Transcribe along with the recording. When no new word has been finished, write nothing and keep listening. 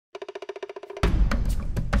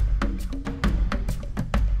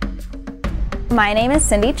My name is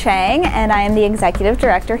Cindy Chang, and I am the Executive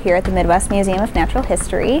Director here at the Midwest Museum of Natural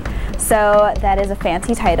History. So that is a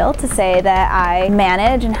fancy title to say that I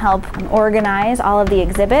manage and help organize all of the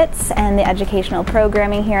exhibits and the educational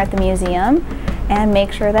programming here at the museum and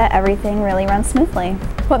make sure that everything really runs smoothly.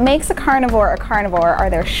 What makes a carnivore are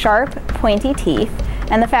their sharp, pointy teeth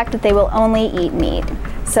and the fact that they will only eat meat.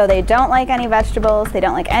 So they don't like any vegetables, they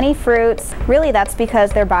don't like any fruits. Really, that's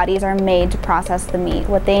because their bodies are made to process the meat.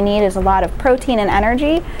 What they need is a lot of protein and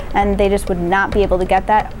energy, and they just would not be able to get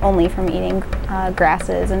that only from eating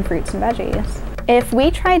grasses and fruits and veggies. If we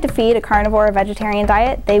tried to feed a carnivore a vegetarian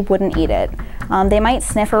diet, they wouldn't eat it. They might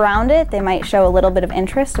sniff around it, they might show a little bit of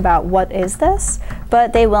interest about what is this,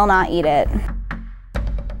 but they will not eat it.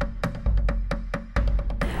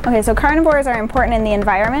 Okay, so carnivores are important in the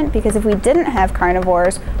environment because if we didn't have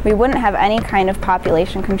carnivores, we wouldn't have any kind of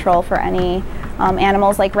population control for any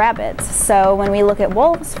animals like rabbits. So when we look at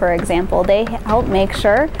wolves, for example, they help make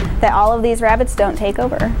sure that all of these rabbits don't take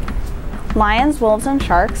over. Lions, wolves, and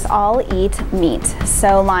sharks all eat meat.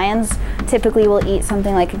 So lions typically will eat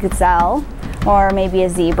something like a gazelle or maybe a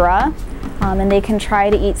zebra, and they can try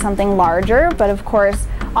to eat something larger, but of course,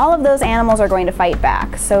 all of those animals are going to fight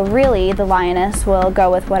back. So really, the lioness will go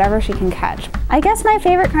with whatever she can catch. I guess my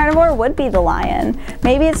favorite carnivore would be the lion.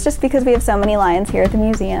 Maybe it's just because we have so many lions here at the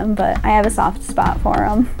museum, but I have a soft spot for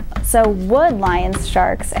them. So would lions,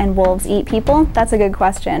 sharks, and wolves eat people? That's a good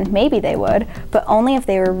question. Maybe they would, but only if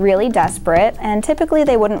they were really desperate, and typically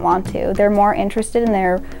they wouldn't want to. They're more interested in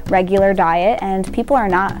their regular diet, and people are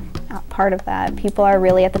not part of that. People are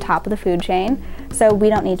really at the top of the food chain, so we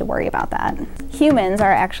don't need to worry about that. Humans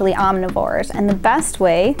are actually omnivores, and the best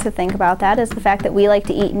way to think about that is the fact that we like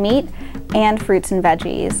to eat meat and fruits and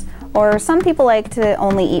veggies. Or some people like to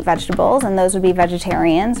only eat vegetables, and those would be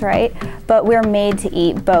vegetarians, right? But we're made to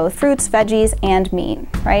eat both fruits, veggies, and meat,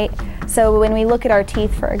 right? So when we look at our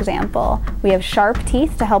teeth, for example, we have sharp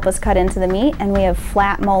teeth to help us cut into the meat, and we have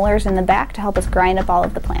flat molars in the back to help us grind up all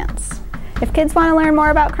of the plants. If kids want to learn more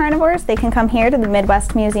about carnivores, they can come here to the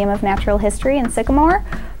Midwest Museum of Natural History in Sycamore.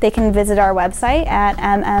 They can visit our website at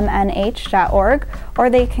mmnh.org, or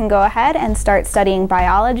they can go ahead and start studying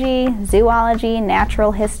biology, zoology,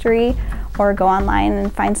 natural history, or go online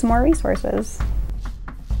and find some more resources.